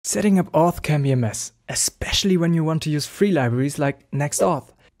Setting up auth can be a mess, especially when you want to use free libraries like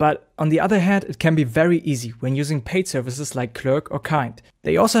Next.Auth. But on the other hand, it can be very easy when using paid services like Clerk or Kind.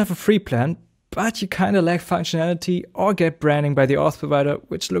 They also have a free plan, but you kinda lack functionality or get branding by the auth provider,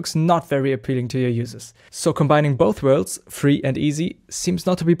 which looks not very appealing to your users. So combining both worlds, free and easy, seems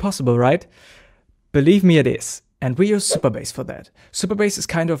not to be possible, right? Believe me, it is. And we use Supabase for that. Supabase is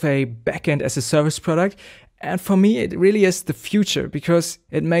kind of a backend as a service product. And for me, it really is the future because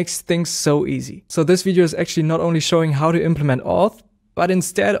it makes things so easy. So this video is actually not only showing how to implement auth, but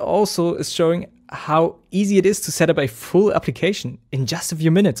instead also is showing how easy it is to set up a full application in just a few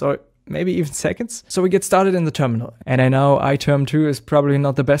minutes or maybe even seconds. So we get started in the terminal. And I know iTerm2 is probably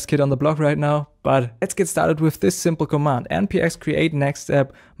not the best kid on the block right now, but let's get started with this simple command, npx create next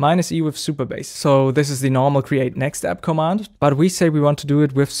app -e with Supabase. So this is the normal create next app command, but we say we want to do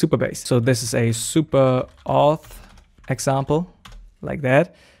it with Supabase. So this is a super auth example like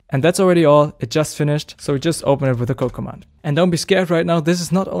that. And that's already all, it just finished, so we just open it with a code command. And don't be scared right now, this is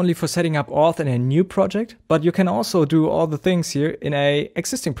not only for setting up auth in a new project, but you can also do all the things here in a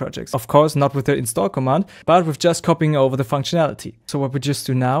existing project. Of course, not with the install command, but with just copying over the functionality. So what we just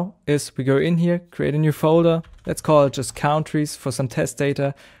do now is we go in here, create a new folder, let's call it just countries for some test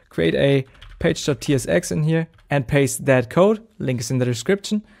data, create a page.tsx in here and paste that code, link is in the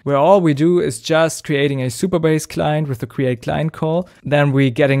description, where all we do is just creating a Supabase client with the create client call. Then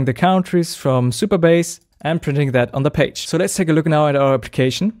we getting the countries from Supabase and printing that on the page. So let's take a look now at our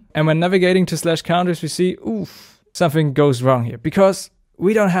application. And when navigating to /countries, we see, oof, something goes wrong here because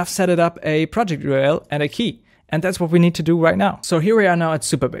we don't have set it up a project URL and a key. And that's what we need to do right now. So here we are now at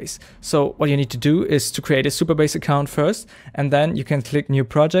Supabase. So what you need to do is to create a Supabase account first, and then you can click new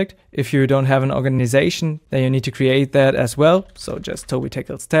project. If you don't have an organization, then you need to create that as well. So just Tobi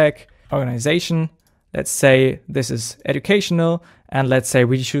tackles tech, organization. Let's say this is educational, and let's say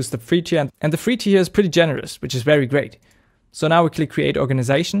we choose the free tier. And the free tier is pretty generous, which is very great. So now we click create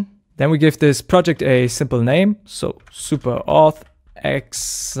organization. Then we give this project a simple name. So super auth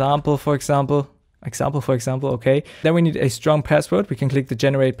example, for example, okay. Then we need a strong password. We can click the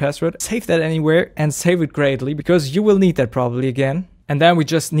generate password, save that anywhere and save it greatly because you will need that probably again. And then we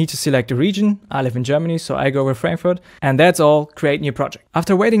just need to select the region. I live in Germany, so I go with Frankfurt. And that's all, create new project.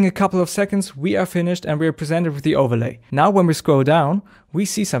 After waiting a couple of seconds, we are finished and we are presented with the overlay. Now when we scroll down, we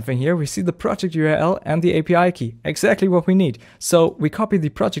see something here. We see the project URL and the API key, exactly what we need. So we copy the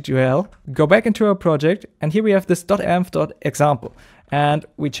project URL, go back into our project, and here we have this .env.example. And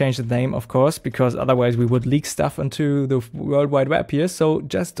we change the name, of course, because otherwise we would leak stuff into the World Wide Web here. So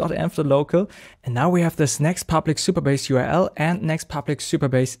just .env.local. And now we have this next public Supabase URL and next public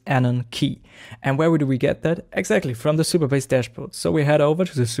Supabase anon key. And where do we get that? Exactly, from the Supabase dashboard. So we head over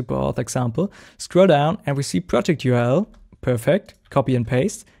to the super auth example, scroll down, and we see project URL, perfect, copy and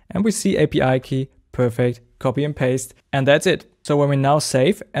paste. And we see API key, perfect, copy and paste. And that's it. So when we now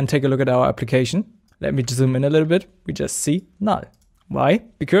save and take a look at our application, let me zoom in a little bit, we just see null. Why?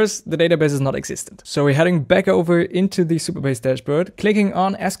 Because the database is not existent. So we're heading back over into the Supabase dashboard, clicking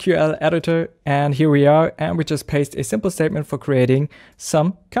on SQL editor, and here we are, and we just paste a simple statement for creating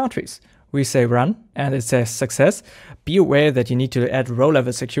some countries. We say run, and it says success. Be aware that you need to add row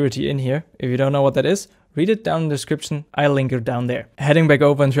level security in here. If you don't know what that is, read it down in the description. I'll link it down there. Heading back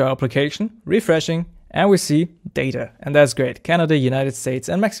over into our application, refreshing, and we see data, and that's great. Canada, United States,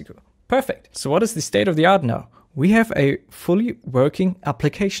 and Mexico. Perfect. So what is the state of the art now? We have a fully working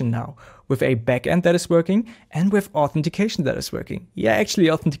application now with a backend that is working and with authentication that is working. Yeah,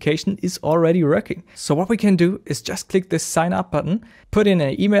 actually authentication is already working. So what we can do is just click this sign up button, put in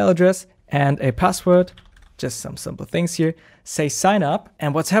an email address and a password, just some simple things here, say sign up,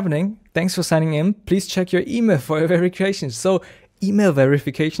 and what's happening? Thanks for signing in. Please check your email for your verification. So email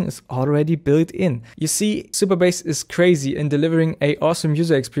verification is already built in. You see, Supabase is crazy in delivering an awesome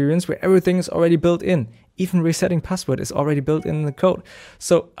user experience where everything is already built in. Even resetting password is already built in the code.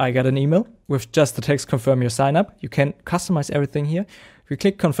 So I got an email with just the text confirm your sign up. You can customize everything here. We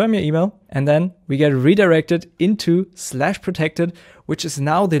click confirm your email and then we get redirected into /protected, which is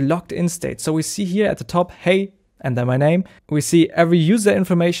now the logged in state. So we see here at the top, hey, and then my name. We see every user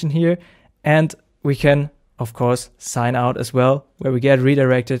information here and we can of course sign out as well, where we get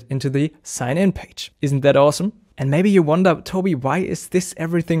redirected into the sign in page. Isn't that awesome? And maybe you wonder, Tobi, why is this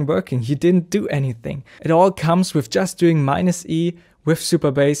everything working? You didn't do anything. It all comes with just doing -e with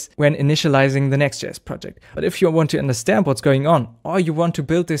Supabase when initializing the Next.js project. But if you want to understand what's going on, or you want to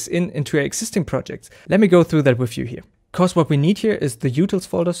build this into your existing projects, let me go through that with you here. Because what we need here is the utils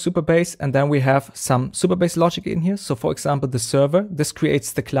folder, Supabase, and then we have some Supabase logic in here. So for example, the server, this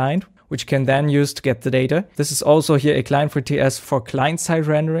creates the client which you can then use to get the data. This is also here a client for TS for client-side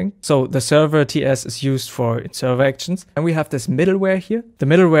rendering. So the server TS is used for server actions. And we have this middleware here. The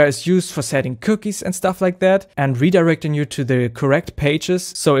middleware is used for setting cookies and stuff like that and redirecting you to the correct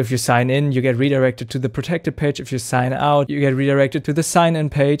pages. So if you sign in, you get redirected to the protected page. If you sign out, you get redirected to the sign-in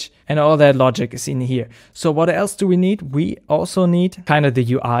page, and all that logic is in here. So what else do we need? We also need kind of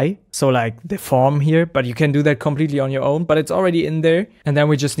the UI. So like the form here, but you can do that completely on your own, but it's already in there. And then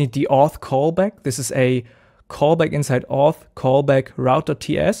we just need the auth callback. This is a callback inside auth, callback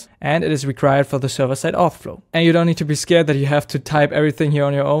route.ts, and it is required for the server-side auth flow. And you don't need to be scared that you have to type everything here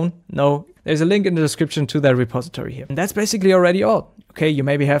on your own. No, there's a link in the description to that repository here. And that's basically already all. Okay, you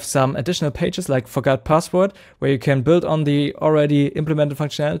maybe have some additional pages like forgot password, where you can build on the already implemented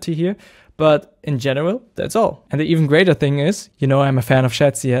functionality here. But in general, that's all. And the even greater thing is, you know, I'm a fan of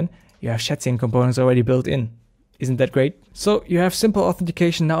Shadcn. You have Shadcn components already built in. Isn't that great? So you have simple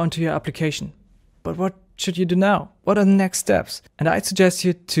authentication now into your application. But what should you do now? What are the next steps? And I'd suggest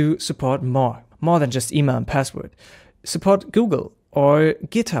you to support more than just email and password. Support Google or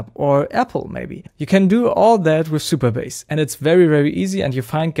GitHub or Apple maybe. You can do all that with Supabase, and it's very, very easy, and you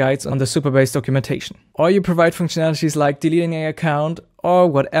find guides on the Supabase documentation. Or you provide functionalities like deleting an account or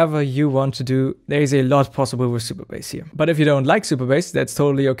whatever you want to do. There is a lot possible with Supabase here. But if you don't like Supabase, that's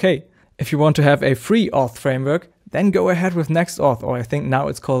totally okay. If you want to have a free auth framework, then go ahead with Next.Auth, or I think now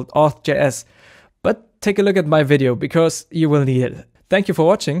it's called auth.js. But take a look at my video because you will need it. Thank you for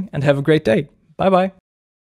watching and have a great day. Bye bye.